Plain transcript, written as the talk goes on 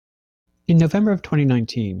In November of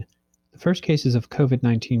 2019, the first cases of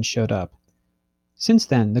COVID-19 showed up. Since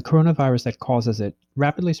then, the coronavirus that causes it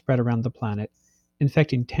rapidly spread around the planet,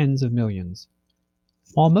 infecting tens of millions.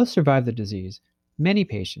 While most survive the disease, many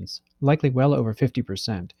patients, likely well over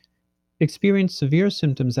 50%, experience severe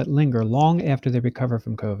symptoms that linger long after they recover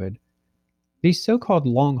from COVID. These so-called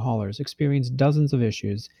long haulers experience dozens of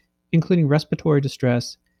issues, including respiratory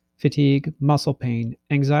distress, fatigue, muscle pain,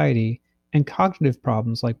 anxiety, and cognitive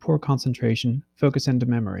problems like poor concentration, focus, and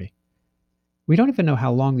memory. We don't even know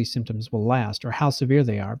how long these symptoms will last or how severe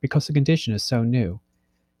they are because the condition is so new.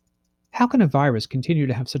 How can a virus continue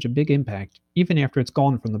to have such a big impact even after it's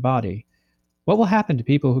gone from the body? What will happen to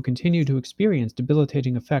people who continue to experience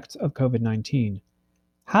debilitating effects of COVID 19?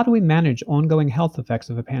 How do we manage ongoing health effects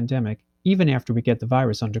of a pandemic even after we get the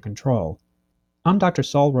virus under control? I'm Dr.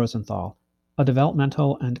 Saul Rosenthal, a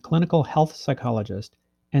developmental and clinical health psychologist,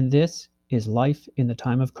 and this is Life in the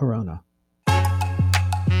Time of Corona.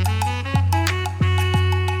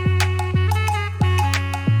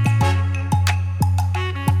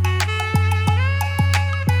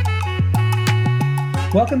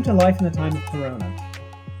 Welcome to Life in the Time of Corona.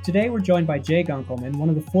 Today we're joined by Jay Gunkelman, one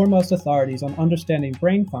of the foremost authorities on understanding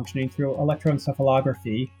brain functioning through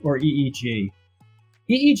electroencephalography, or EEG.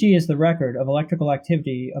 EEG is the record of electrical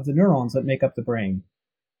activity of the neurons that make up the brain.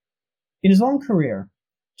 In his long career,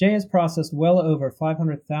 Jay has processed well over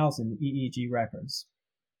 500,000 EEG records.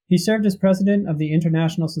 He served as president of the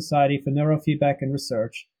International Society for Neurofeedback and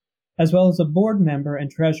Research, as well as a board member and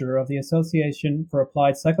treasurer of the Association for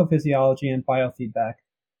Applied Psychophysiology and Biofeedback,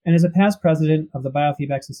 and is a past president of the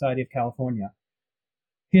Biofeedback Society of California.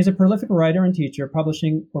 He is a prolific writer and teacher,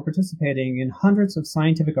 publishing or participating in hundreds of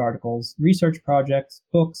scientific articles, research projects,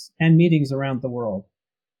 books, and meetings around the world.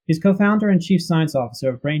 He's co-founder and chief science officer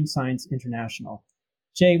of Brain Science International.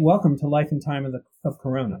 Jay, welcome to Life in Time of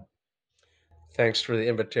Corona. Thanks for the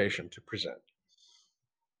invitation to present.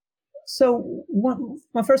 So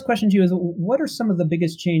my first question to you is, what are some of the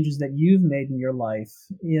biggest changes that you've made in your life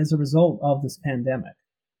as a result of this pandemic?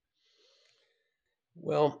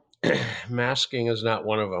 Well, masking is not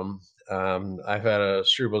one of them. I've had a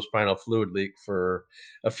cerebrospinal fluid leak for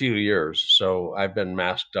a few years, so I've been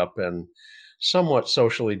masked up and somewhat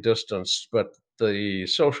socially distanced, but the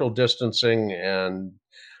social distancing and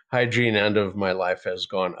hygiene end of my life has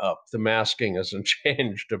gone up. The masking hasn't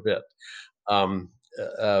changed a bit. Um,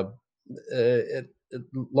 uh,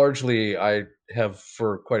 Largely, I have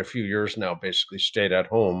for quite a few years now basically stayed at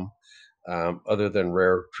home, other than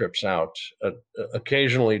rare trips out,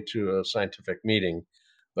 occasionally to a scientific meeting,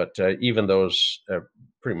 but even those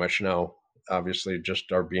pretty much now obviously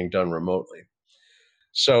just are being done remotely.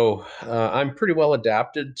 So I'm pretty well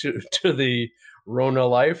adapted to to the Rona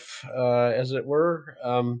life, as it were.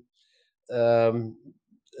 Um,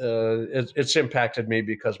 it's impacted me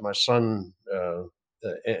because my son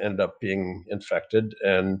ended up being infected,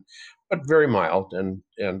 and but very mild, and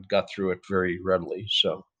got through it very readily.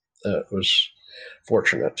 So it was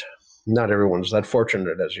fortunate. Not everyone's that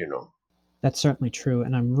fortunate, as you know. That's certainly true,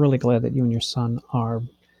 and I'm really glad that you and your son are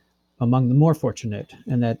among the more fortunate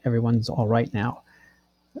and that everyone's all right now.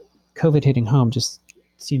 COVID hitting home just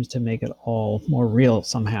seems to make it all more real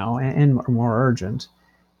somehow and more urgent.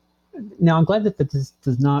 Now, I'm glad that this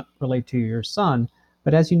does not relate to your son,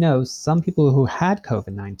 but as you know, some people who had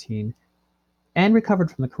COVID 19 and recovered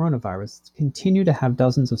from the coronavirus continue to have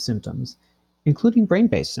dozens of symptoms, including brain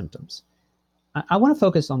based symptoms. I want to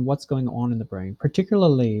focus on what's going on in the brain,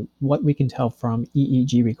 particularly what we can tell from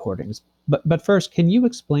EEG recordings. But first, can you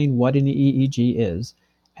explain what an EEG is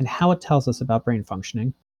and how it tells us about brain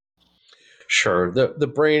functioning? Sure. The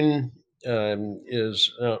brain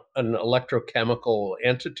is an electrochemical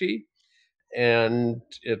entity, and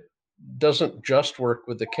it doesn't just work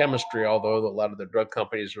with the chemistry, although a lot of the drug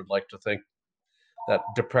companies would like to think that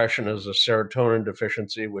depression is a serotonin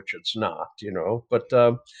deficiency, which it's not, but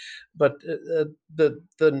the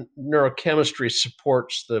neurochemistry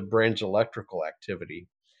supports the brain's electrical activity.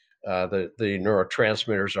 The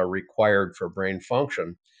neurotransmitters are required for brain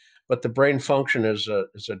function, but the brain function is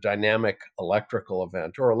a dynamic electrical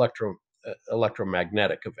event or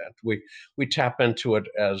electromagnetic event. We tap into it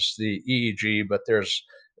as the EEG, but there's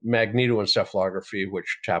magnetoencephalography,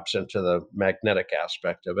 which taps into the magnetic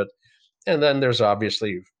aspect of it, and then there's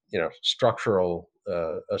obviously structural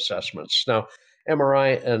assessments. Now,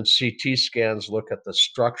 MRI and CT scans look at the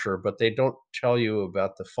structure, but they don't tell you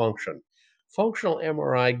about the function. Functional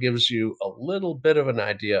MRI gives you a little bit of an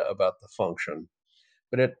idea about the function,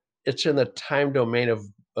 but it's in the time domain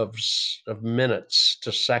of minutes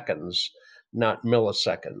to seconds, not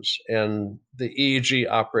milliseconds. And the EEG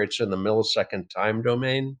operates in the millisecond time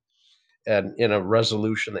domain. and in a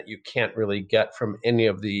resolution that you can't really get from any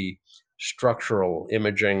of the structural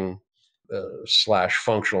imaging slash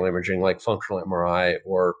functional imaging like functional MRI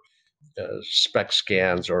or SPECT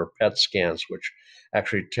scans or PET scans, which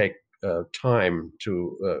actually take time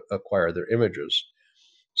to acquire their images.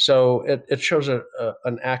 So it shows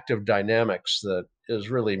an active dynamics that is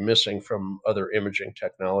really missing from other imaging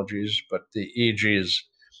technologies, but the EEG is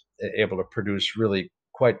able to produce really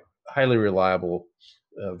quite highly reliable,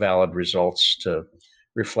 valid results to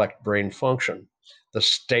reflect brain function. The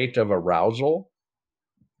state of arousal,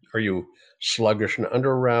 are you sluggish and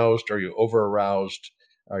under aroused? Are you over aroused?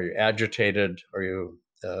 Are you agitated? Are you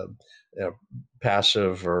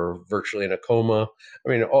passive or virtually in a coma? I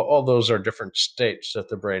mean, all those are different states that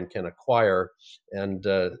the brain can acquire, and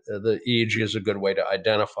the EEG is a good way to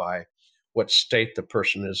identify what state the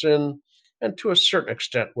person is in, and to a certain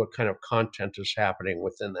extent, what kind of content is happening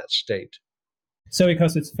within that state. So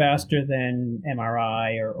because it's faster than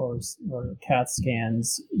MRI or CAT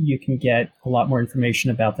scans, you can get a lot more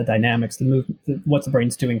information about the dynamics, the movement, what the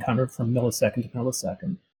brain's doing kind of from millisecond to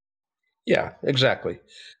millisecond. Yeah, exactly.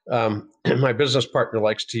 My business partner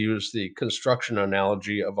likes to use the construction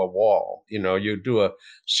analogy of a wall. You know, you do a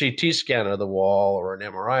CT scan of the wall or an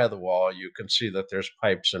MRI of the wall, you can see that there's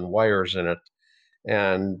pipes and wires in it.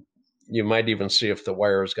 And you might even see if the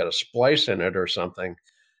wire's got a splice in it or something,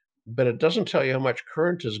 but it doesn't tell you how much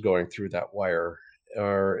current is going through that wire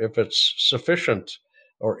or if it's sufficient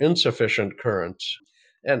or insufficient current.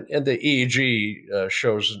 And the EEG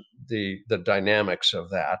shows the dynamics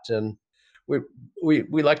of that. And we,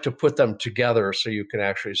 we like to put them together so you can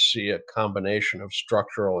actually see a combination of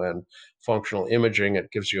structural and functional imaging.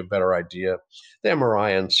 It gives you a better idea. The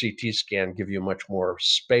MRI and CT scan give you much more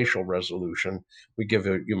spatial resolution. We give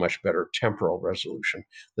you much better temporal resolution.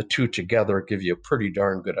 The two together give you a pretty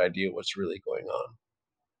darn good idea what's really going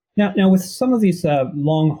on. Now, with some of these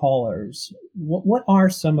long haulers, what are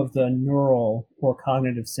some of the neural or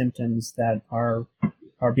cognitive symptoms that are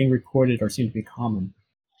being reported or seem to be common?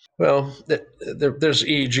 Well, there's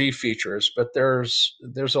EEG features, but there's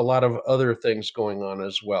a lot of other things going on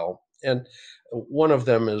as well. And one of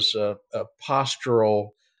them is a postural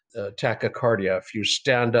tachycardia. If you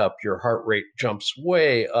stand up, your heart rate jumps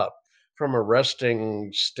way up from a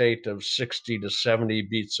resting state of 60 to 70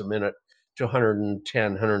 beats a minute to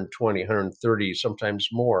 110, 120, 130, sometimes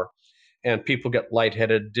more. And people get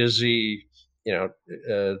lightheaded, dizzy, you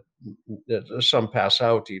know, some pass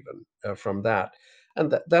out even from that.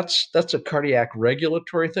 And that's a cardiac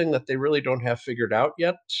regulatory thing that they really don't have figured out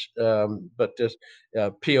yet. But this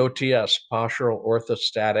POTS, postural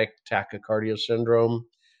orthostatic tachycardia syndrome,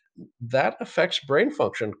 that affects brain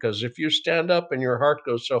function because if you stand up and your heart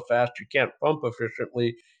goes so fast you can't pump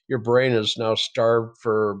efficiently, your brain is now starved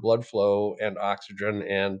for blood flow and oxygen,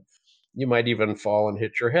 and you might even fall and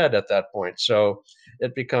hit your head at that point. So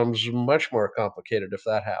it becomes much more complicated if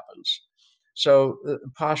that happens. So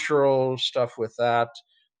postural stuff with that.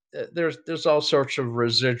 There's all sorts of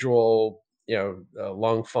residual,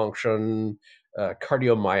 lung function.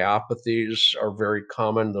 Cardiomyopathies are very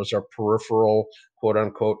common. Those are peripheral, quote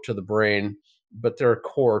unquote, to the brain, but they're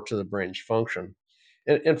core to the brain's function.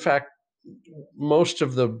 In fact, most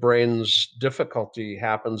of the brain's difficulty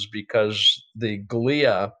happens because the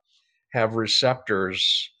glia have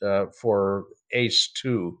receptors for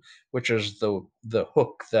ACE2, which is the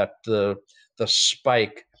hook that the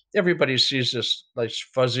spike. Everybody sees this nice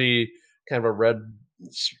fuzzy kind of a red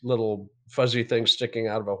little fuzzy thing sticking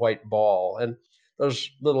out of a white ball, and those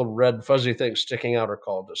little red fuzzy things sticking out are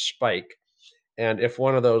called a spike. And if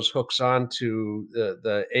one of those hooks onto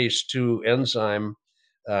the ACE2 enzyme,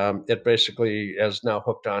 it basically is now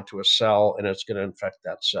hooked onto a cell and it's going to infect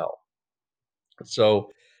that cell.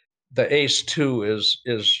 So the ACE2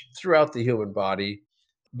 is throughout the human body,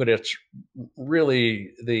 but it's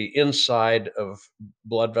really the inside of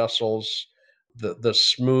blood vessels, the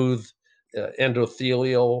smooth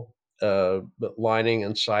endothelial lining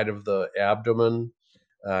inside of the abdomen,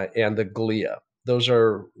 and the glia. Those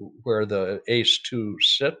are where the ACE2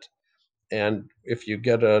 sit. And if you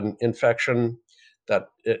get an infection, that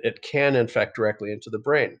it can infect directly into the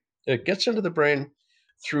brain. It gets into the brain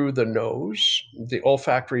through the nose. The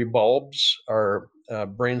olfactory bulbs are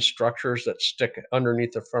brain structures that stick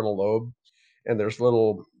underneath the frontal lobe, and there's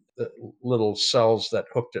little cells that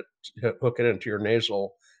hook it into your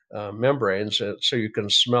nasal membranes, so you can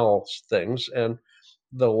smell things. And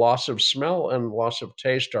the loss of smell and loss of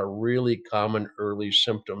taste are really common early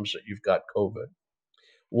symptoms that you've got COVID.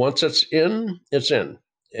 Once it's in,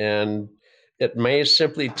 and it may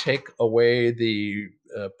simply take away the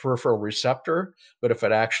peripheral receptor, but if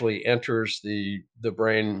it actually enters the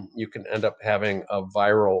brain, you can end up having a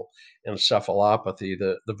viral encephalopathy,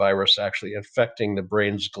 the virus actually infecting the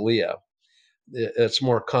brain's glia. It's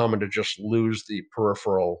more common to just lose the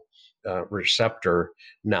peripheral receptor,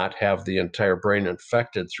 not have the entire brain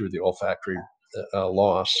infected through the olfactory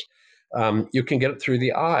loss. You can get it through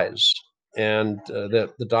the eyes, and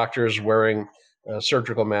the doctor is wearing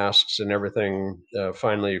surgical masks and everything.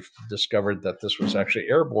 Finally discovered that this was actually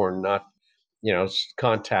airborne, not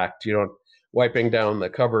contact. Wiping down the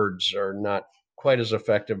cupboards are not quite as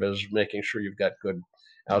effective as making sure you've got good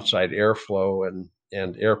outside airflow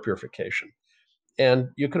and air purification. And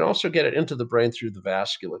you can also get it into the brain through the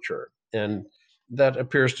vasculature. And that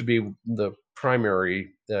appears to be the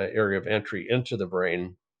primary area of entry into the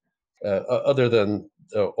brain, other than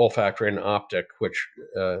olfactory and optic, which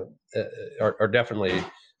are definitely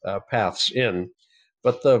paths in.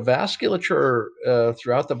 But the vasculature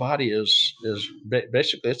throughout the body is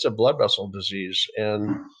basically, it's a blood vessel disease,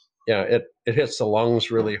 and it hits the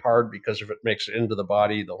lungs really hard, because if it makes it into the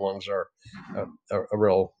body, the lungs are a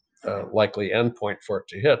real likely endpoint for it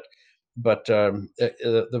to hit. But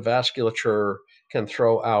the vasculature can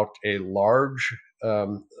throw out a large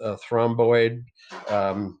a thromboid,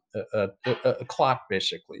 a clot,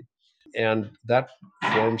 basically, and that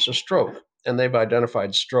forms a stroke. And they've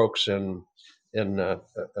identified strokes in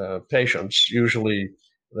patients. Usually,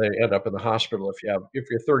 they end up in the hospital if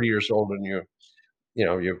you're 30 years old and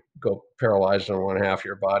you go paralyzed on one half of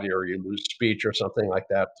your body, or you lose speech or something like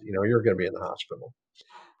that. You're going to be in the hospital.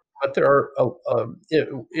 But there are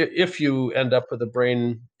if you end up with a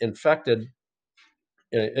brain infected,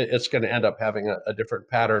 it's going to end up having a different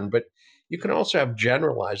pattern. But you can also have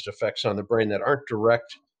generalized effects on the brain that aren't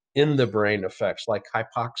direct in the brain effects, like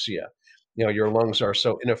hypoxia. Your lungs are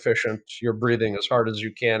so inefficient, you're breathing as hard as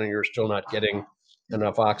you can, and you're still not getting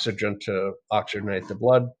enough oxygen to oxygenate the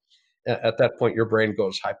blood. At that point, your brain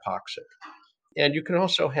goes hypoxic. And you can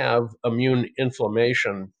also have immune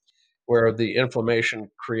inflammation, where the inflammation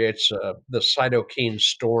creates the cytokine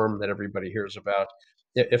storm that everybody hears about.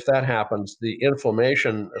 If that happens, the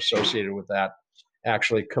inflammation associated with that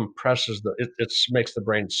actually compresses it makes the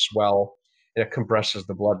brain swell, and it compresses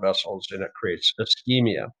the blood vessels, and it creates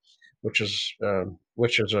ischemia, which is a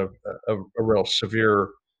real severe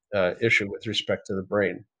issue with respect to the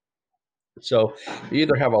brain. So you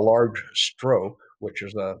either have a large stroke, which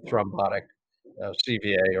is a thrombotic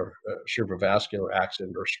CVA, or cerebrovascular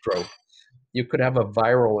accident or stroke. You could have a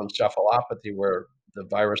viral encephalopathy, where the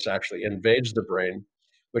virus actually invades the brain,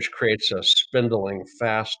 which creates a spindling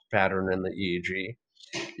fast pattern in the EEG.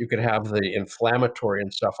 You could have the inflammatory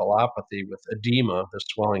encephalopathy with edema, the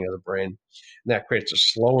swelling of the brain, and that creates a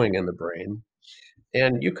slowing in the brain.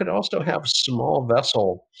 And you could also have small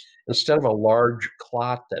vessel, instead of a large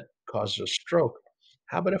clot that causes a stroke.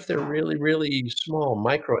 How about if they're really, really small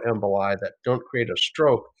microemboli that don't create a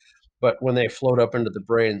stroke, but when they float up into the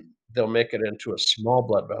brain, they'll make it into a small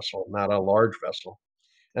blood vessel, not a large vessel.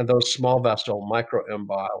 And those small vessel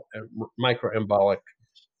microembolic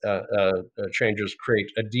changes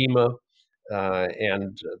create edema,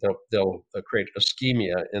 and they'll create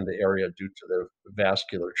ischemia in the area due to the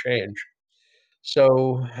vascular change.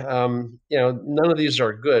 So, none of these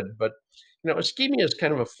are good, but ischemia is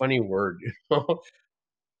kind of a funny word.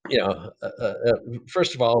 You know,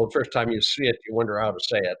 First of all, the first time you see it, you wonder how to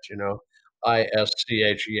say it.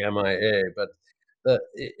 ISCHEMIA, but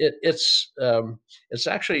it's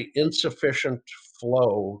actually insufficient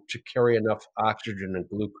flow to carry enough oxygen and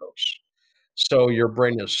glucose. So your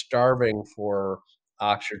brain is starving for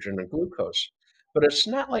oxygen and glucose. But it's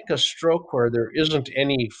not like a stroke where there isn't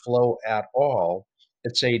any flow at all.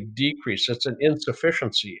 It's a decrease, it's an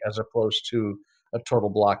insufficiency, as opposed to a total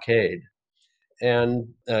blockade. And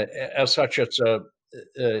as such, it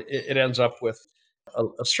ends up with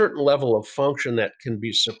a certain level of function that can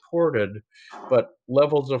be supported, but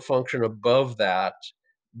levels of function above that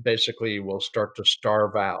basically will start to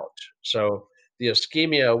starve out. So the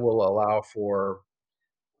ischemia will allow for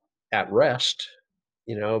at rest,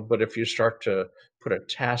 but if you start to put a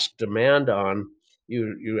task demand on,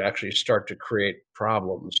 you actually start to create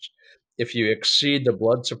problems. If you exceed the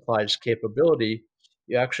blood supply's capability,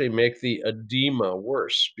 you actually make the edema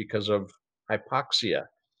worse because of hypoxia.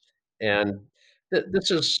 And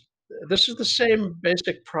this is the same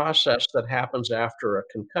basic process that happens after a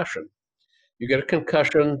concussion. You get a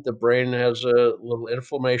concussion, the brain has a little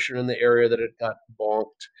inflammation in the area that it got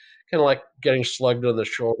bonked, kind of like getting slugged on the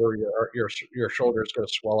shoulder. Your shoulder is going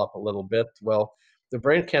to swell up a little bit. Well, the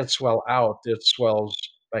brain can't swell out; it swells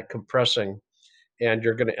by compressing, and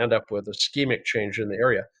you're going to end up with ischemic change in the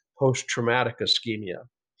area. post-traumatic ischemia.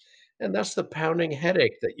 And that's the pounding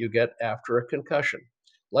headache that you get after a concussion.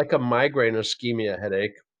 Like a migraine ischemia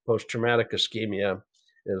headache, post-traumatic ischemia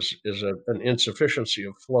is an insufficiency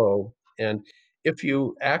of flow. And if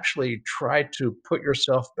you actually try to put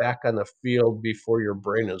yourself back on the field before your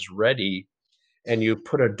brain is ready, and you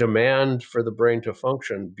put a demand for the brain to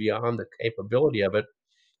function beyond the capability of it,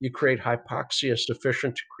 you create hypoxia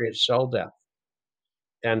sufficient to create cell death.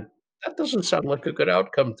 And that doesn't sound like a good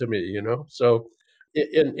outcome to me, you know? So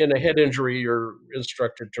in a head injury, you're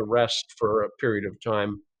instructed to rest for a period of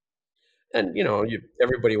time. And,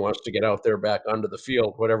 everybody wants to get out there back onto the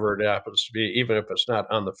field, whatever it happens to be. Even if it's not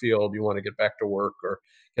on the field, you want to get back to work or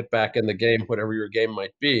get back in the game, whatever your game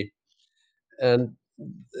might be. And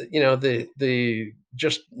the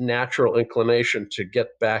just natural inclination to get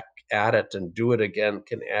back at it and do it again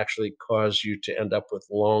can actually cause you to end up with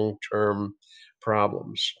long-term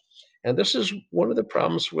problems. And this is one of the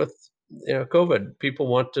problems with COVID. People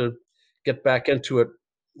want to get back into it,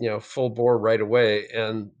 full bore right away,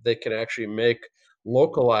 and they can actually make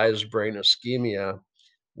localized brain ischemia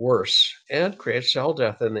worse and create cell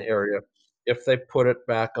death in the area if they put it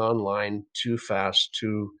back online too fast,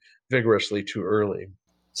 too vigorously, too early.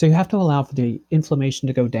 So you have to allow for the inflammation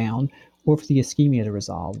to go down or for the ischemia to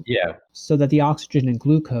resolve Yeah, so that the oxygen and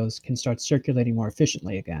glucose can start circulating more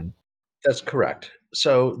efficiently again. that's correct.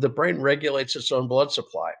 So the brain regulates its own blood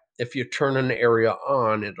supply. If you turn an area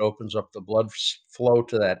on, it opens up the blood flow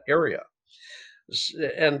to that area.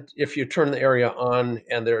 And if you turn the area on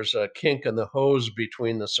and there's a kink in the hose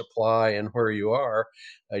between the supply and where you are,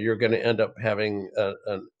 you're going to end up having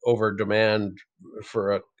an over demand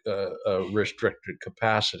for a restricted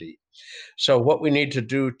capacity. So, what we need to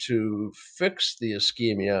do to fix the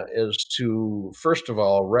ischemia is to, first of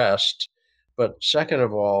all, rest, but second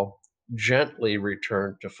of all, gently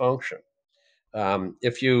return to function.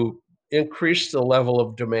 If you increase the level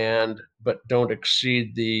of demand but don't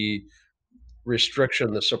exceed the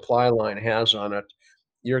restriction the supply line has on it,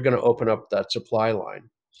 you're going to open up that supply line.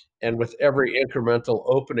 And with every incremental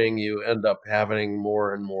opening, you end up having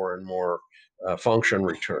more and more and more function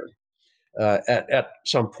return. At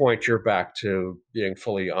some point, you're back to being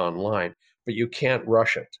fully online, but you can't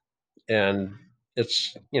rush it. And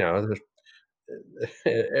it's,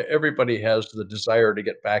 everybody has the desire to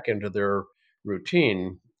get back into their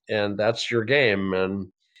routine, and that's your game. And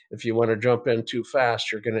if you want to jump in too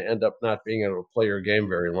fast, you're going to end up not being able to play your game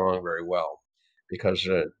very long, very well, because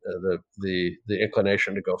the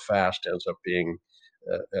inclination to go fast ends up being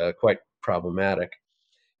quite problematic.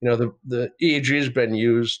 The EEG has been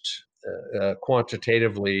used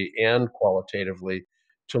quantitatively and qualitatively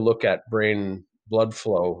to look at brain blood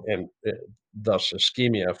flow and thus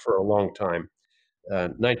ischemia for a long time.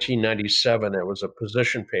 1997, there was a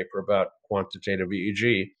position paper about quantitative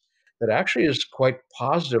EEG that actually is quite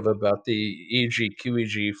positive about the EEG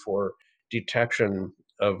QEEG for detection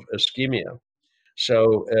of ischemia.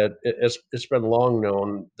 So it's been long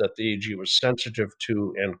known that the EEG was sensitive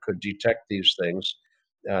to and could detect these things.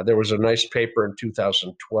 There was a nice paper in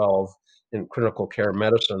 2012 in Clinical Care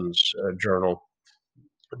Medicine's journal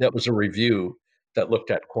that was a review that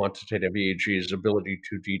looked at quantitative EEG's ability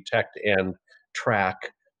to detect and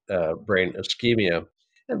track brain ischemia.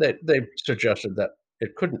 And they suggested that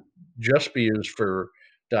it couldn't just be used for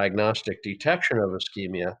diagnostic detection of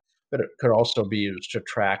ischemia, but it could also be used to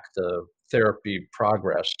track the therapy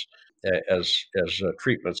progress as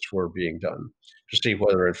treatments were being done to see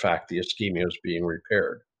whether, in fact, the ischemia is being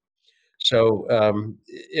repaired. So,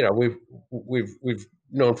 we've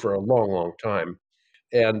known for a long, long time,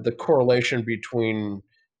 and the correlation between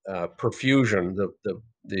perfusion,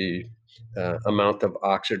 the amount of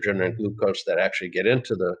oxygen and glucose that actually get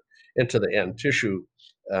into the end tissue,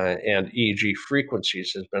 and EEG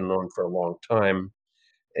frequencies has been known for a long time,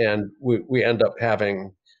 and we end up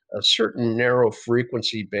having a certain narrow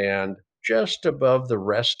frequency band just above the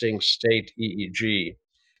resting state EEG.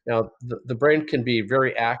 Now, the brain can be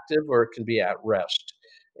very active or it can be at rest.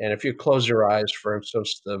 And if you close your eyes, for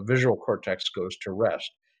instance, the visual cortex goes to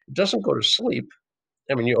rest. It doesn't go to sleep.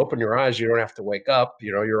 I mean, you open your eyes, you don't have to wake up.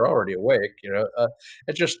 You're already awake.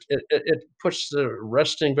 It puts the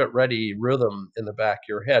resting but ready rhythm in the back of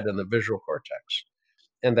your head in the visual cortex,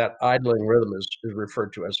 and that idling rhythm is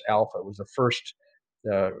referred to as alpha. It was the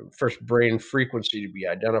first brain frequency to be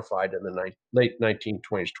identified in the late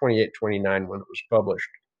 1920s, 28, 29, when it was published.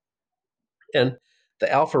 And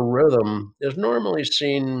the alpha rhythm is normally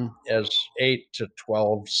seen as 8 to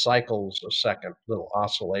 12 cycles a second, little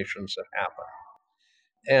oscillations that happen.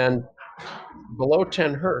 And below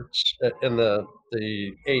 10 hertz in the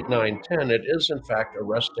 8, 9, 10, it is in fact a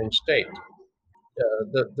resting state.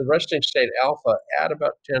 The resting state alpha at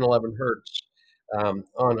about 10, 11 hertz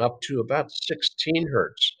on up to about 16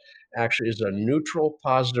 hertz actually is a neutral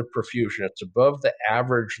positive perfusion. It's above the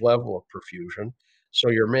average level of perfusion. So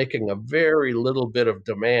you're making a very little bit of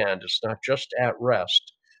demand. It's not just at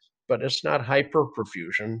rest, but it's not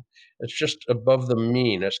hyperperfusion. It's just above the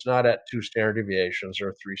mean. It's not at 2 standard deviations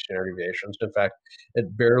or 3 standard deviations. In fact,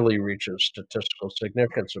 it barely reaches statistical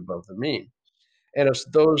significance above the mean. And it's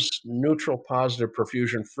those neutral positive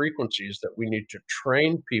perfusion frequencies that we need to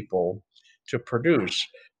train people to produce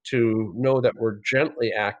to know that we're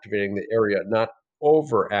gently activating the area, not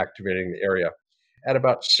over activating the area. At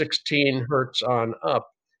about 16 hertz on up,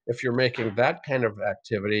 if you're making that kind of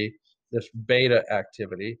activity, this beta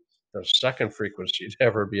activity, the second frequency to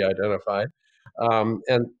ever be identified,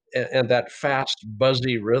 and that fast,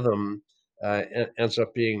 buzzy rhythm ends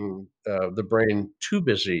up being the brain too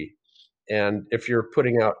busy, and if you're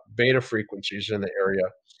putting out beta frequencies in the area,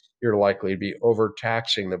 you're likely to be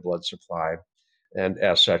overtaxing the blood supply. And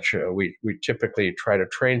as such, we typically try to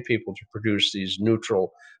train people to produce these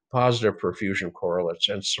neutral positive perfusion correlates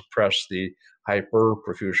and suppress the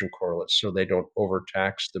hyperperfusion correlates so they don't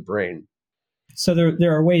overtax the brain. So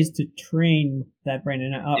there are ways to train that brain,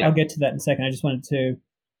 and Yeah, I'll get to that in a second. I just wanted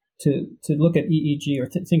to look at EEG or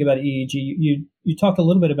think about EEG. You talked a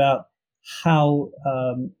little bit about how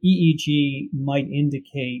EEG might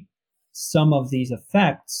indicate some of these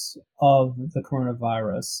effects of the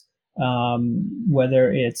coronavirus,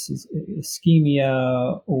 whether it's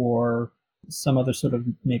ischemia or some other sort of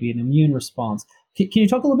maybe an immune response. Can you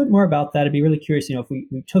talk a little bit more about that? I'd be really curious. If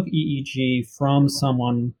we took EEG from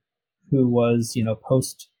someone who was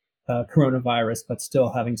post coronavirus but still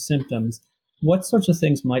having symptoms, what sorts of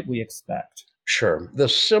things might we expect? sure. The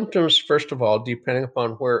symptoms, first of all, depending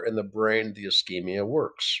upon where in the brain the ischemia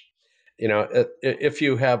works. If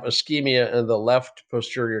you have ischemia in the left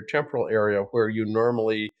posterior temporal area where you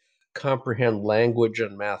normally comprehend language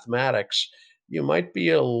and mathematics, you might be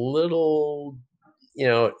a little,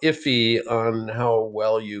 iffy on how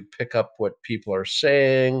well you pick up what people are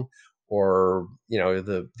saying, or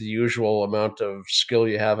the usual amount of skill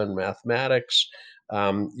you have in mathematics.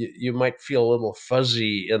 You might feel a little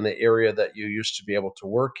fuzzy in the area that you used to be able to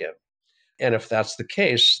work in. And if that's the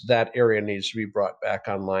case, that area needs to be brought back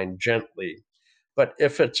online gently. But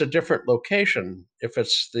if it's a different location, if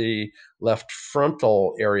it's the left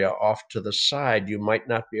frontal area off to the side, you might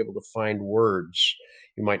not be able to find words.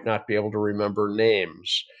 You might not be able to remember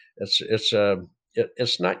names.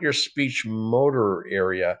 It's not your speech motor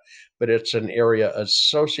area, but it's an area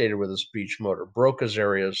associated with the speech motor. Broca's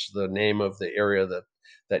area is the name of the area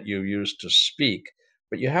that you use to speak.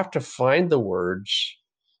 But you have to find the words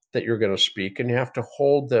that you're going to speak, and you have to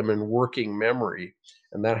hold them in working memory,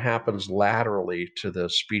 and that happens laterally to the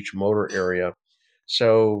speech motor area.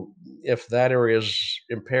 So if that area is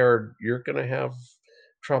impaired, you're going to have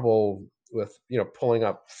trouble with pulling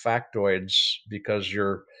up factoids because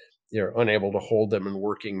you're unable to hold them in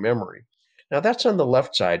working memory. Now that's on the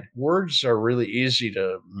left side. Words are really easy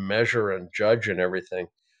to measure and judge and everything,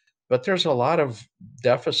 but there's a lot of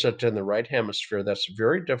deficit in the right hemisphere that's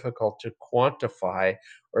very difficult to quantify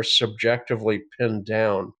or subjectively pin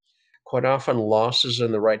down. Quite often, losses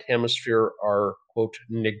in the right hemisphere are, quote,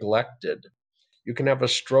 neglected. You can have a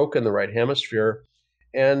stroke in the right hemisphere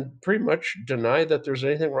and pretty much deny that there's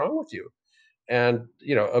anything wrong with you. And,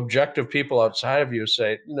 objective people outside of you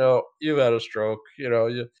say, no, you've had a stroke.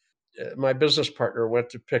 My business partner went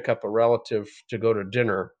to pick up a relative to go to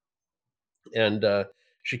dinner, and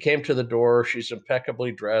she came to the door. She's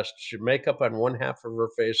impeccably dressed. She makeup on one half of her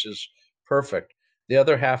face is perfect. The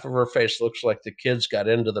other half of her face looks like the kids got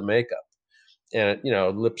into the makeup, and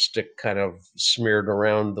lipstick kind of smeared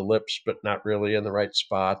around the lips, but not really in the right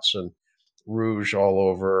spots, and rouge all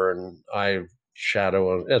over, and eye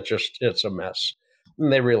shadow, and it's a mess.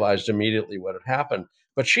 And they realized immediately what had happened,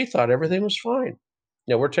 but she thought everything was fine.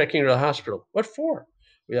 We're taking her to the hospital. What for?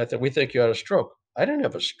 We think you had a stroke. I didn't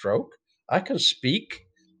have a stroke. I can speak.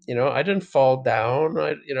 I didn't fall down.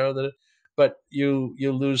 But you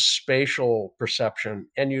lose spatial perception,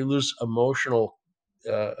 and you lose emotional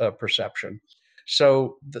perception.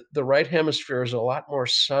 So the right hemisphere is a lot more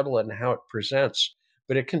subtle in how it presents,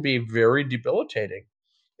 but it can be very debilitating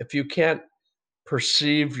if you can't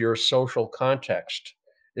perceive your social context.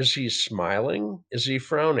 Is he smiling? Is he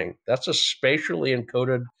frowning? That's a spatially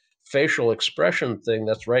encoded facial expression thing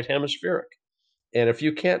that's right hemispheric. And if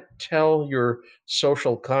you can't tell your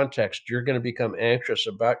social context, you're going to become anxious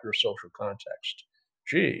about your social context.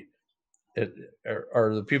 Gee, it,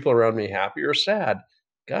 are the people around me happy or sad?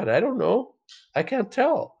 God, I don't know. I can't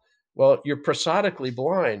tell. Well, you're prosodically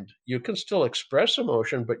blind. You can still express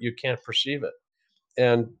emotion, but you can't perceive it.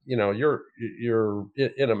 And you're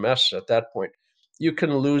in a mess at that point. You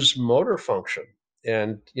can lose motor function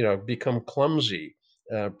and become clumsy,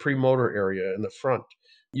 premotor area in the front.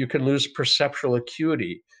 You can lose perceptual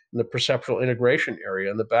acuity in the perceptual integration area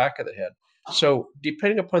in the back of the head. So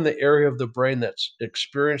depending upon the area of the brain that's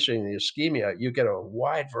experiencing the ischemia, you get a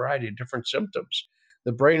wide variety of different symptoms.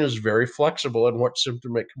 The brain is very flexible in what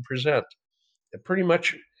symptom it can present. Pretty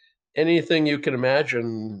much anything you can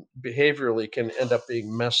imagine behaviorally can end up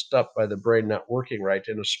being messed up by the brain not working right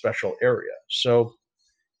in a special area. So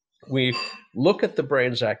we look at the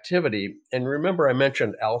brain's activity, and remember I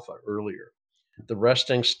mentioned alpha earlier, the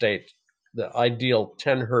resting state, the ideal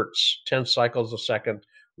 10 hertz, 10 cycles a second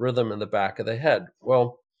rhythm in the back of the head.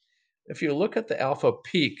 Well, if you look at the alpha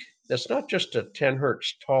peak, that's not just a 10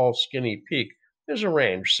 hertz tall, skinny peak. There's a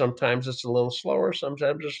range. Sometimes it's a little slower,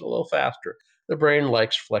 sometimes it's a little faster. The brain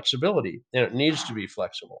likes flexibility, and it needs to be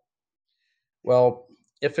flexible. Well,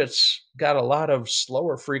 if it's got a lot of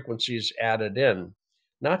slower frequencies added in,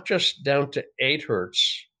 not just down to 8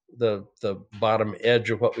 hertz, the bottom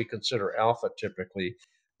edge of what we consider alpha typically,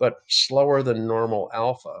 but slower than normal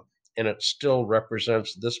alpha, and it still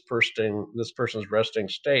represents this person's resting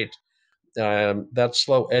state, that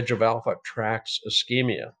slow edge of alpha tracks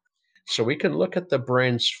ischemia. So we can look at the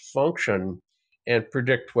brain's function and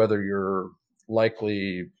predict whether you're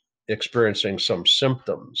likely experiencing some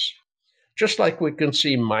symptoms. Just like we can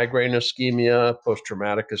see migraine ischemia,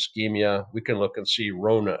 post-traumatic ischemia, we can look and see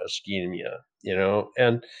Rona ischemia,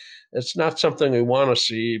 and it's not something we want to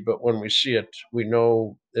see, but when we see it, we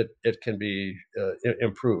know it can be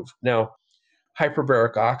improved. Now,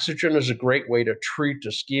 hyperbaric oxygen is a great way to treat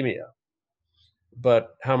ischemia,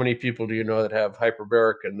 but how many people do you know that have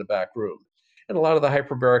hyperbaric in the back room? And a lot of the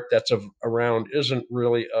hyperbaric that's around isn't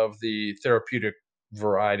really of the therapeutic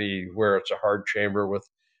variety where it's a hard chamber with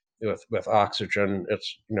oxygen.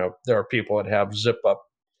 It's there are people that have zip up,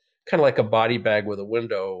 kind of like a body bag with a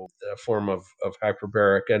window, form of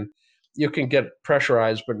hyperbaric, and you can get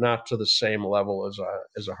pressurized, but not to the same level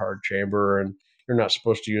as a hard chamber. And you're not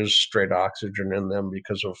supposed to use straight oxygen in them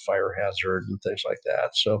because of fire hazard and things like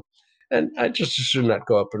that. So, and I just assume that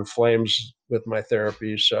go up in flames with my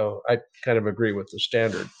therapy. So I kind of agree with the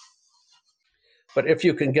standard. But if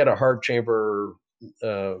you can get a hard chamber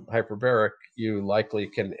hyperbaric, you likely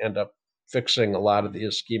can end up fixing a lot of the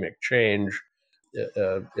ischemic change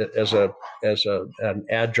as an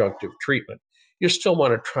adjunctive treatment. You still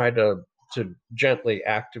want to try to gently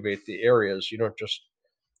activate the areas. You don't just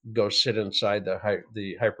go sit inside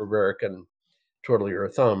the hyperbaric and twiddle your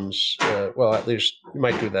thumbs. Well, at least you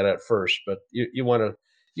might do that at first, but you want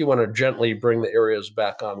to gently bring the areas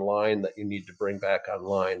back online that you need to bring back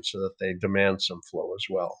online so that they demand some flow as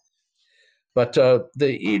well. But the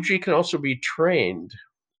EEG can also be trained.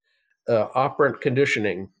 Operant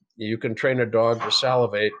conditioning. You can train a dog to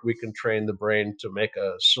salivate. We can train the brain to make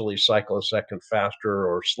a silly cycle a second faster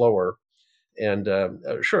or slower. And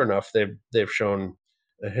sure enough, they've shown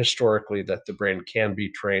historically that the brain can be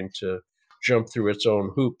trained to jump through its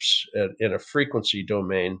own hoops in a frequency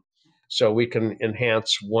domain. So we can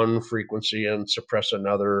enhance one frequency and suppress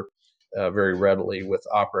another very readily with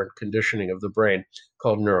operant conditioning of the brain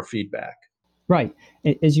called neurofeedback. Right.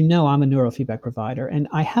 As you know, I'm a neurofeedback provider, and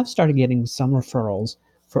I have started getting some referrals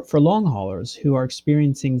for long haulers who are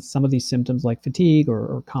experiencing some of these symptoms like fatigue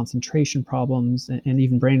or concentration problems and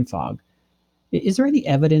even brain fog. Is there any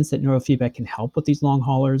evidence that neurofeedback can help with these long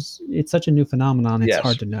haulers? It's such a new phenomenon, it's Yes.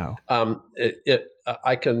 hard to know.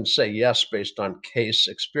 I can say yes based on case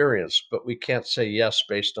experience, but we can't say yes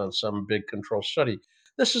based on some big control study.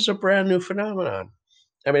 This is a brand new phenomenon.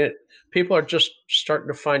 I mean, people are just starting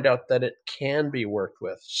to find out that it can be worked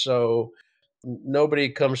with. So nobody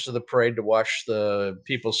comes to the parade to watch the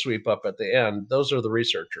people sweep up at the end. Those are the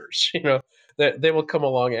researchers. They will come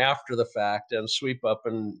along after the fact and sweep up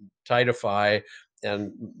and tightify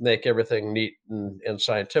and make everything neat and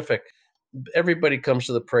scientific. Everybody comes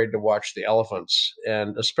to the parade to watch the elephants,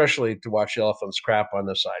 and especially to watch the elephants crap on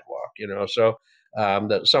the sidewalk. So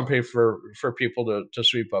that some people for people to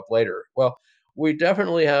sweep up later. Well, we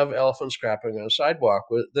definitely have elephants crapping on the sidewalk.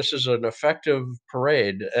 This is an effective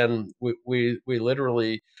parade, and we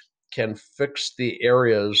literally can fix the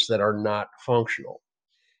areas that are not functional.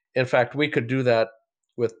 In fact, we could do that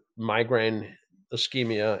with migraine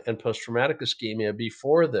ischemia and post-traumatic ischemia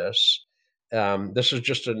before this. This is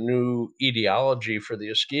just a new etiology for the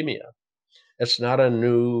ischemia. It's not a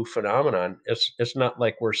new phenomenon. It's not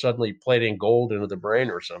like we're suddenly plating gold into the brain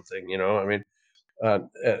or something. I mean,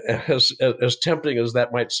 as tempting as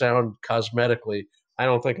that might sound cosmetically, I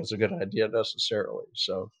don't think it's a good idea necessarily.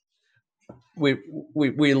 So we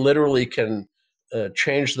we literally can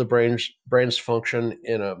change the brain's function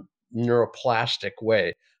in a neuroplastic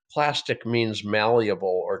way. Plastic means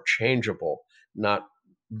malleable or changeable, not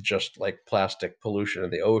just like plastic pollution in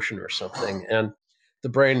the ocean or something. And the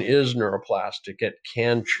brain is neuroplastic; it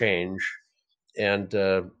can change, and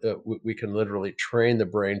we can literally train the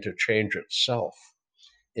brain to change itself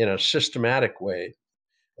in a systematic way.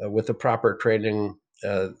 With the proper training,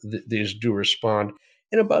 these do respond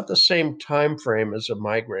in about the same time frame as a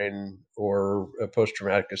migraine or a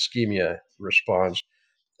post-traumatic ischemia responds.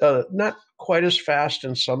 Not quite as fast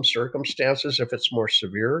in some circumstances if it's more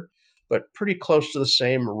severe, but pretty close to the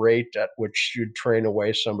same rate at which you'd train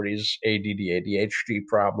away somebody's ADD, ADHD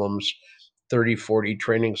problems. 30, 40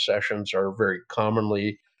 training sessions are very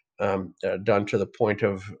commonly done to the point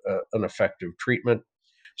of an effective treatment.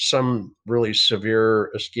 Some really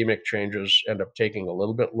severe ischemic changes end up taking a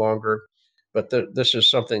little bit longer, but this is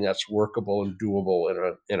something that's workable and doable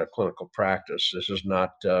in a clinical practice. This is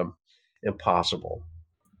not impossible.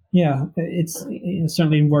 Yeah, it's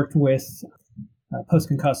certainly worked with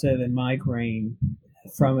post-concussive and migraine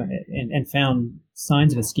and found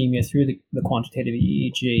signs of ischemia through the quantitative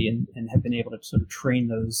EEG and have been able to sort of train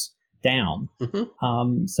those down.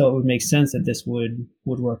 Mm-hmm. So it would make sense that this would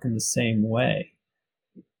work in the same way.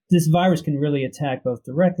 This virus can really attack both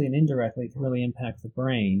directly and indirectly. It can really impact the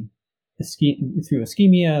brain through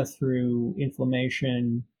ischemia, through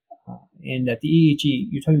inflammation, and that the EEG,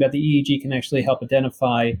 you're talking about the EEG can actually help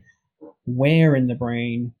identify where in the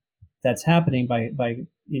brain that's happening by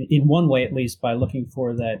in one way at least, by looking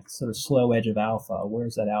for that sort of slow edge of alpha.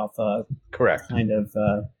 Where's that alpha? Correct. Kind of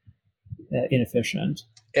inefficient.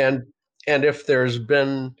 And if there's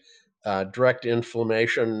been direct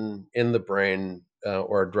inflammation in the brain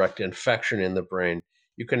or a direct infection in the brain,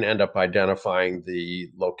 you can end up identifying the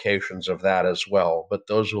locations of that as well. But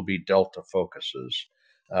those will be delta focuses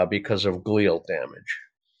because of glial damage,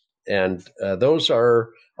 and those are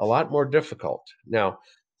a lot more difficult. Now,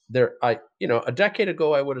 a decade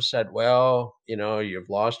ago, I would have said, well, you've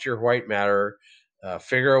lost your white matter,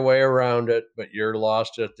 figure a way around it, but you're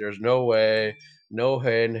lost it. There's no way, no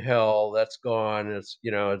way in hell that's gone. It's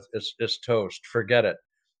toast. Forget it.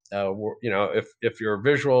 If your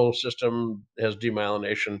visual system has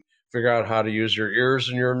demyelination, figure out how to use your ears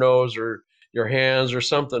and your nose or your hands or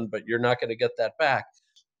something, but you're not going to get that back.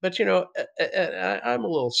 But I'm a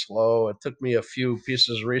little slow. It took me a few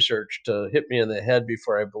pieces of research to hit me in the head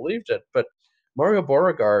before I believed it. But Mario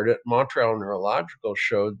Beauregard at Montreal Neurological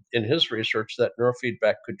showed in his research that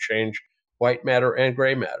neurofeedback could change white matter and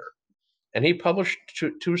gray matter. And he published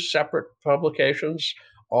two separate publications,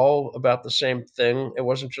 all about the same thing. It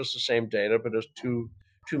wasn't just the same data, but it was two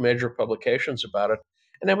major publications about it.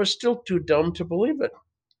 And I was still too dumb to believe it.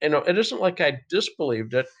 It isn't like I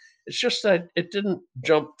disbelieved it. It's just that it didn't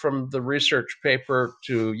jump from the research paper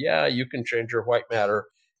to, yeah, you can change your white matter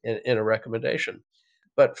in a recommendation.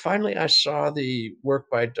 But finally, I saw the work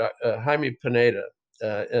by Jaime Pineda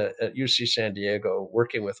at UC San Diego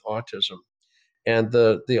working with autism. And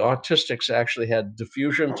the autistics actually had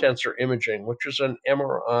diffusion tensor imaging, which is an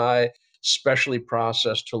MRI specially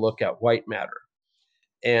processed to look at white matter.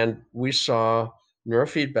 And we saw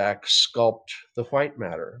neurofeedback sculpt the white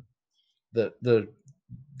matter.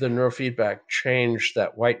 The neurofeedback changed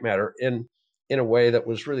that white matter in a way that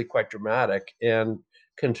was really quite dramatic and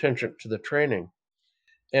contingent to the training.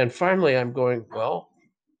 And finally, I'm going, well,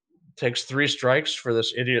 it takes 3 strikes for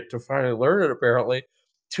this idiot to finally learn it, apparently.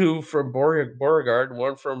 2 from Beauregard,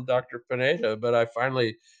 1 from Dr. Pineda, but I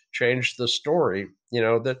finally changed the story.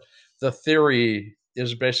 That the theory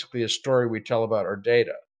is basically a story we tell about our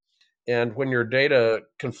data. And when your data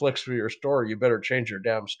conflicts with your story, you better change your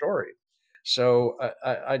damn story. So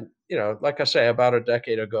like I say, about a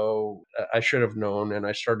decade ago, I should have known, and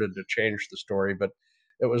I started to change the story. But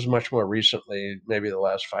it was much more recently, maybe the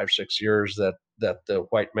last 5-6 years, that the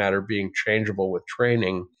white matter being changeable with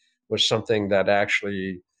training was something that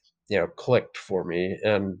actually, clicked for me.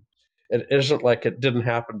 And it isn't like it didn't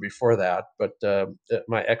happen before that, but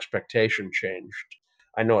my expectation changed.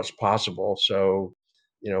 I know it's possible, so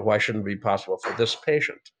why shouldn't it be possible for this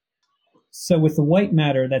patient? So with the white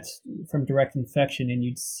matter, that's from direct infection, and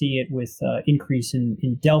you'd see it with increase in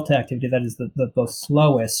delta activity. That is the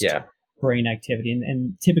slowest brain activity.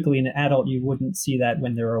 And typically in an adult, you wouldn't see that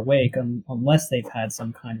when they're awake unless they've had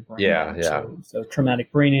some kind of brain damage. So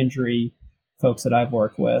traumatic brain injury, folks that I've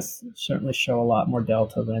worked with certainly show a lot more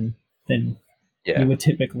delta than you would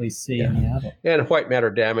typically see in the adult. And white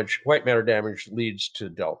matter damage leads to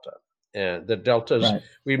delta. And the deltas,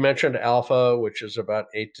 we mentioned alpha, which is about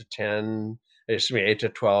 8 to 10. excuse me, 8 to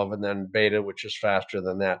 12, and then beta, which is faster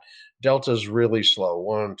than that. Delta is really slow,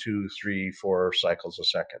 1, 2, 3, 4 cycles a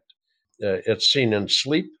second. It's seen in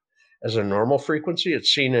sleep as a normal frequency.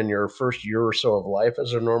 It's seen in your first year or so of life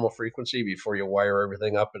as a normal frequency before you wire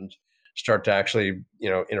everything up and start to actually,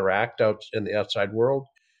 interact out in the outside world.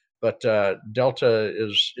 But delta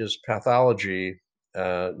is pathology,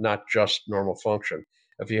 not just normal function.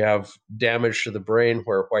 If you have damage to the brain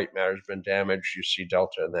where white matter has been damaged, you see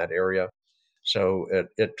delta in that area. So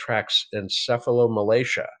it tracks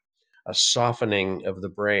encephalomalacia, a softening of the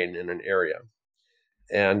brain in an area.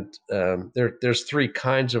 And there's three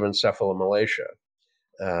kinds of encephalomalacia,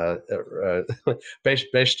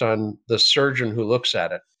 based on the surgeon who looks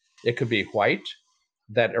at it. It could be white,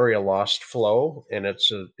 that area lost flow, and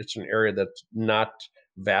it's an area that's not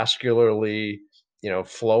vascularly,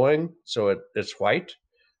 flowing, so it's white.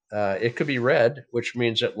 It could be red, which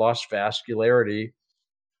means it lost vascularity.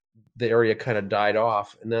 The area kind of died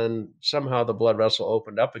off, and then somehow the blood vessel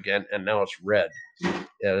opened up again, and now it's red.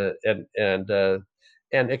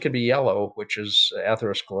 And it could be yellow, which is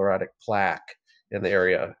atherosclerotic plaque in the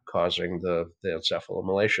area causing the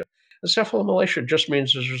encephalomalacia. Encephalomalacia just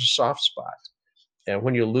means there's a soft spot. And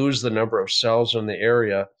when you lose the number of cells in the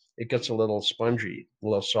area, it gets a little spongy, a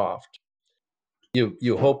little soft.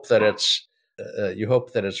 You hope that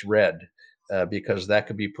it's red, because that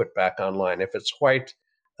could be put back online. If it's white,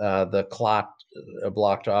 the clot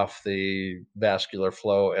blocked off the vascular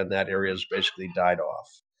flow, and that area has basically died off.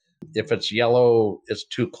 If it's yellow, it's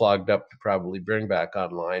too clogged up to probably bring back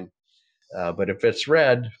online. But if it's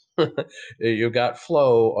red, you got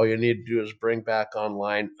flow. All you need to do is bring back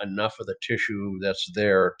online enough of the tissue that's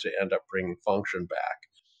there to end up bringing function back.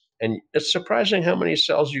 And it's surprising how many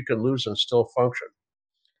cells you can lose and still function.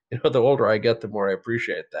 The older I get, the more I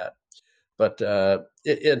appreciate that. But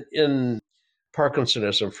in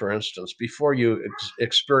Parkinsonism, for instance, before you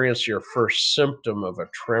experience your first symptom of a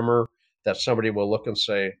tremor, that somebody will look and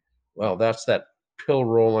say, well, that's that pill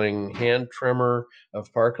rolling hand tremor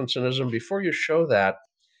of Parkinsonism. Before you show that,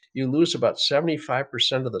 you lose about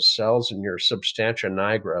 75% of the cells in your substantia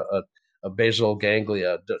nigra, a basal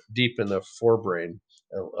ganglia deep in the forebrain,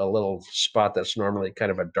 a little spot that's normally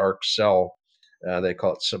kind of a dark cell. They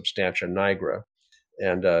call it substantia nigra.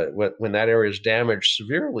 And when that area is damaged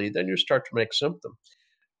severely, then you start to make symptoms.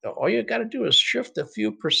 All you got to do is shift a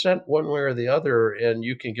few percent one way or the other, and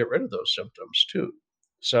you can get rid of those symptoms too.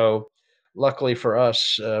 So, luckily for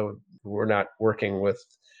us, we're not working with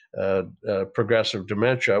progressive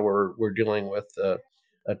dementia. We're dealing with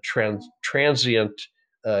a transient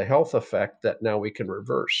health effect that now we can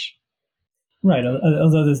reverse. Right.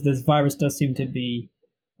 Although this virus does seem to be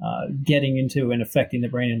getting into and affecting the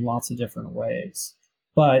brain in lots of different ways.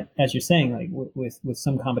 But as you're saying, like with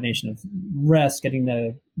some combination of rest, getting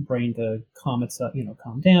the brain to calm itself,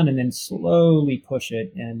 calm down, and then slowly push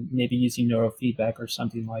it, and maybe using neurofeedback or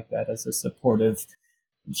something like that as a supportive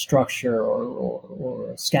structure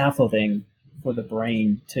or scaffolding for the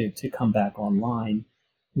brain to come back online,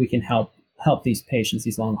 we can help these patients,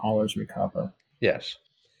 these long haulers, recover. Yes.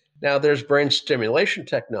 Now there's brain stimulation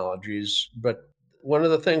technologies, but one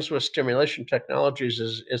of the things with stimulation technologies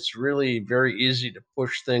is it's really very easy to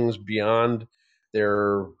push things beyond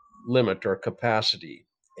their limit or capacity.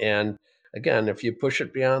 And again, if you push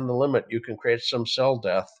it beyond the limit, you can create some cell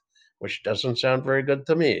death, which doesn't sound very good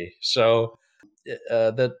to me. So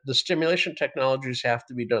the stimulation technologies have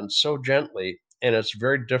to be done so gently, and it's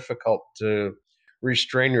very difficult to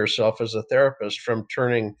restrain yourself as a therapist from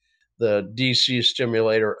turning the DC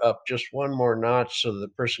stimulator up just one more notch so that the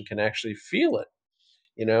person can actually feel it.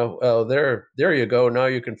 Oh, there you go. Now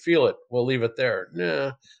you can feel it. We'll leave it there.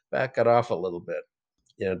 Nah, back it off a little bit.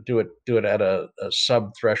 Do it at a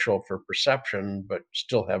sub threshold for perception, but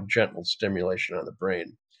still have gentle stimulation on the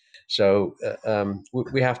brain. So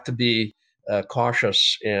we have to be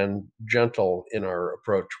cautious and gentle in our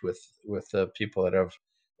approach with people that have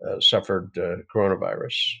suffered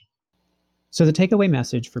coronavirus. So the takeaway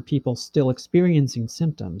message for people still experiencing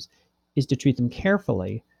symptoms is to treat them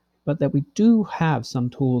carefully, but that we do have some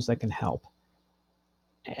tools that can help.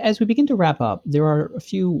 As we begin to wrap up, there are a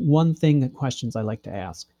few one thing questions I like to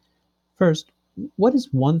ask. First, what is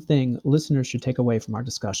one thing listeners should take away from our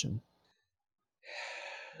discussion?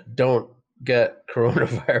 Don't get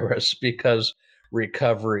coronavirus, because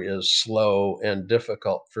recovery is slow and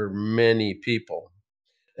difficult for many people.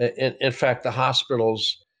 In fact, the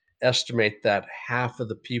hospitals estimate that half of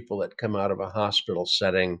the people that come out of a hospital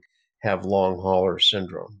setting have long hauler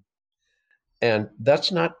syndrome. And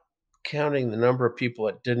that's not counting the number of people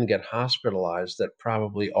that didn't get hospitalized that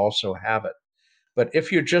probably also have it. But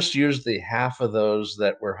if you just use the half of those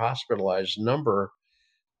that were hospitalized number,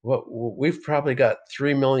 we've probably got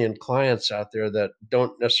 3 million clients out there that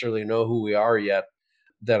don't necessarily know who we are yet,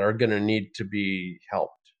 that are going to need to be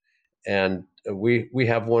helped. And we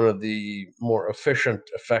have one of the more efficient,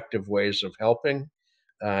 effective ways of helping.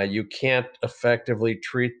 You can't effectively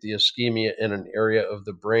treat the ischemia in an area of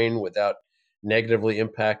the brain without negatively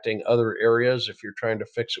impacting other areas if you're trying to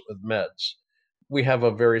fix it with meds. We have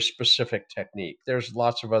a very specific technique. There's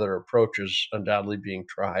lots of other approaches undoubtedly being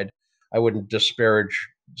tried. I wouldn't disparage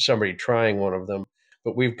somebody trying one of them,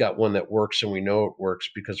 but we've got one that works, and we know it works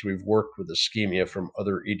because we've worked with ischemia from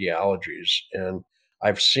other etiologies. And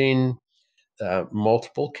I've seen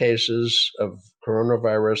multiple cases of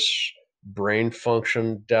coronavirus brain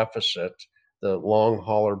function deficit, the long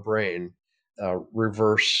hauler brain,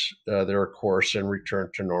 reverse their course and return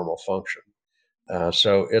to normal function.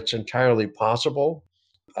 So it's entirely possible.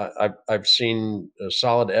 I've seen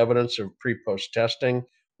solid evidence of pre-post testing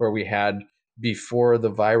where we had before the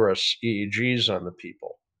virus EEGs on the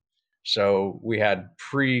people. So we had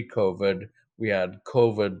pre-COVID, we had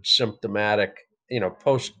COVID symptomatic,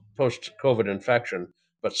 post-COVID infection,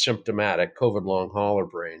 but symptomatic COVID long hauler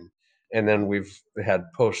brain. And then we've had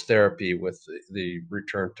post-therapy with the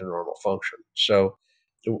return to normal function. So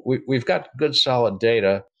we've got good solid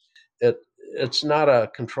data. It's not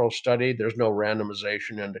a control study. There's no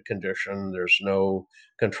randomization into condition. There's no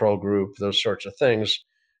control group, those sorts of things.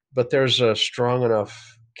 But there's a strong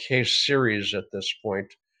enough case series at this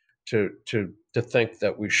point to think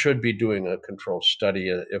that we should be doing a control study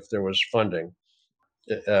if there was funding.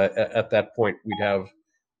 At that point,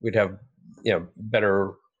 we'd have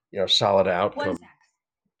better solid outcome.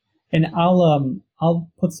 And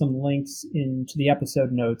I'll put some links into the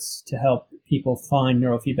episode notes to help people find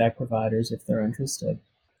neurofeedback providers if they're interested.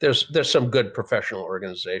 There's some good professional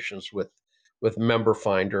organizations with Member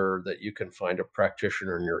Finder that you can find a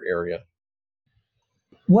practitioner in your area.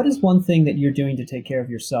 What is one thing that you're doing to take care of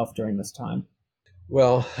yourself during this time?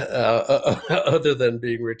 Well, other than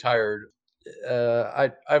being retired,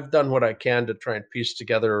 I've done what I can to try and piece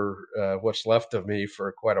together what's left of me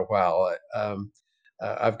for quite a while.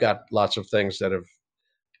 I've got lots of things that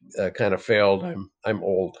have kind of failed. I'm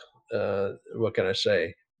old. What can I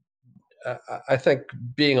say? I think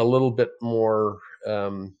being a little bit more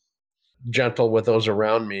gentle with those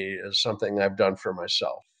around me is something I've done for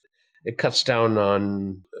myself. It cuts down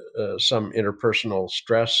on some interpersonal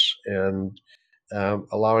stress, and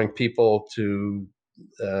allowing people to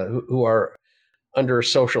who are under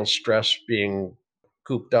social stress being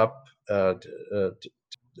cooped up to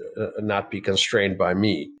not be constrained by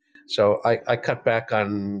me. So I cut back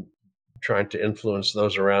on trying to influence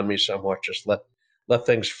those around me somewhat. Just let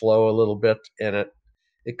things flow a little bit, and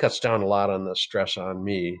it cuts down a lot on the stress on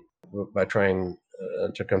me by trying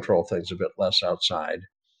to control things a bit less outside.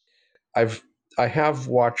 I have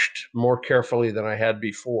watched more carefully than I had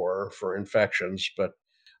before for infections, but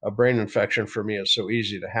a brain infection for me is so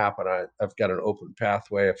easy to happen. I've got an open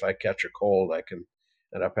pathway. If I catch a cold, I can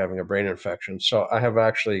end up having a brain infection. So I have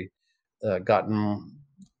actually gotten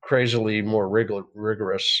crazily more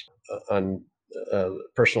rigorous on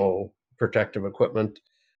personal protective equipment.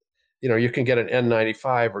 You can get an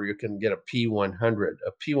N95 or you can get a P100.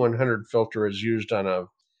 A P100 filter is used on a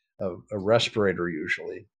respirator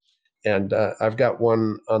usually. And I've got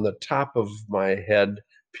one on the top of my head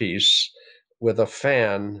piece with a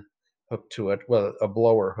fan hooked to it, well, a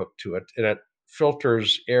blower hooked to it, and it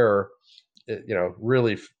filters air,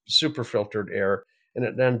 really super filtered air, and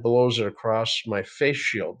it then blows it across my face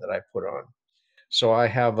shield that I put on. So I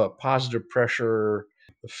have a positive pressure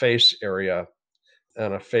face area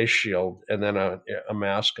and a face shield, and then a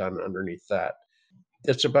mask on underneath that.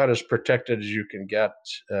 It's about as protected as you can get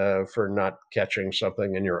for not catching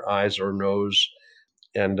something in your eyes or nose,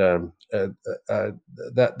 and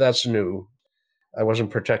that's new. I wasn't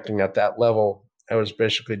protecting at that level. I was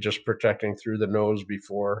basically just protecting through the nose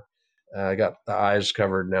before. I got the eyes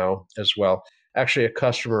covered now as well. Actually, a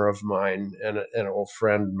customer of mine and an old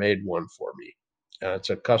friend made one for me. It's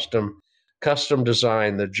a custom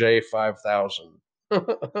design, the J5000.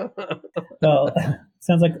 Well,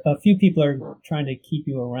 sounds like a few people are trying to keep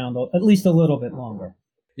you around at least a little bit longer.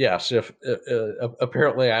 Yes, if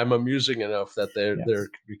apparently I'm amusing enough that they're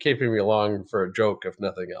keeping me along for a joke, if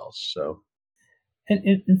nothing else. So,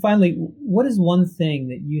 and finally, what is one thing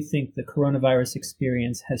that you think the coronavirus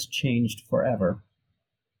experience has changed forever?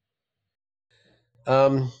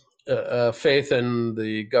 Faith in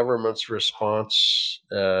the government's response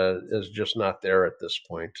is just not there at this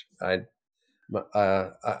point.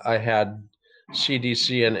 I had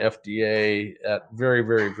CDC and FDA at very,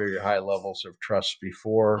 very, very high levels of trust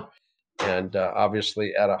before. And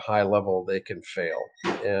obviously, at a high level, they can fail.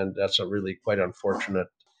 And that's a really quite unfortunate.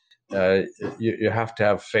 You have to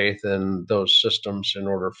have faith in those systems in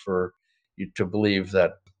order for you to believe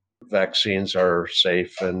that vaccines are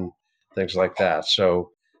safe and things like that.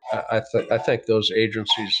 So I think those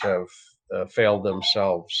agencies have failed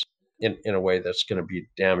themselves in a way that's going to be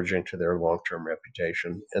damaging to their long-term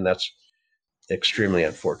reputation. And that's extremely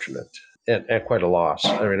unfortunate and quite a loss.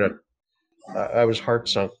 I mean, I was heart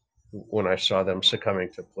sunk when I saw them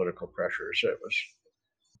succumbing to political pressures. It was,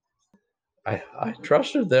 I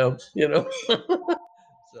trusted them,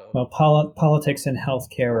 So, Well, politics and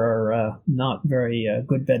healthcare are not very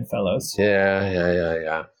good bedfellows.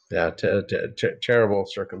 yeah. Terrible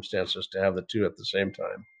circumstances to have the two at the same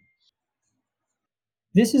time.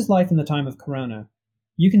 This is Life in the Time of Corona.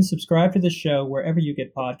 You can subscribe to the show wherever you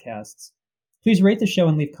get podcasts. Please rate the show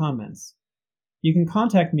and leave comments. You can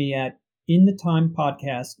contact me at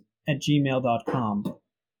inthetimepodcast@gmail.com.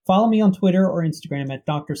 Follow me on Twitter or Instagram at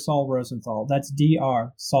Dr. Saul Rosenthal. That's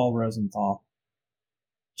Dr. Saul Rosenthal.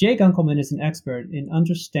 Jay Gunkelman is an expert in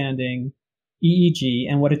understanding EEG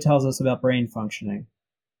and what it tells us about brain functioning.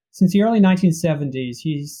 Since the early 1970s,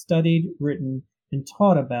 he's studied, written, and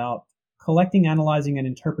taught about collecting, analyzing, and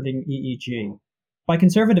interpreting EEG. By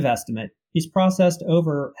conservative estimate, he's processed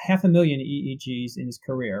over 500,000 EEGs in his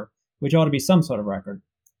career, which ought to be some sort of record.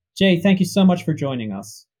 Jay, thank you so much for joining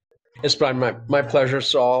us. It's been my pleasure,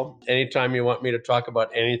 Saul. Anytime you want me to talk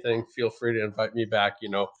about anything, feel free to invite me back.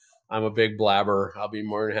 I'm a big blabber. I'll be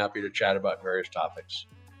more than happy to chat about various topics.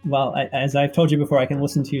 Well, as I've told you before, I can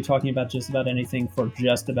listen to you talking about just about anything for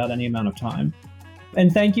just about any amount of time.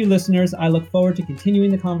 And thank you, listeners. I look forward to continuing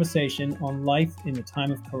the conversation on life in the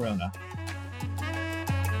time of Corona.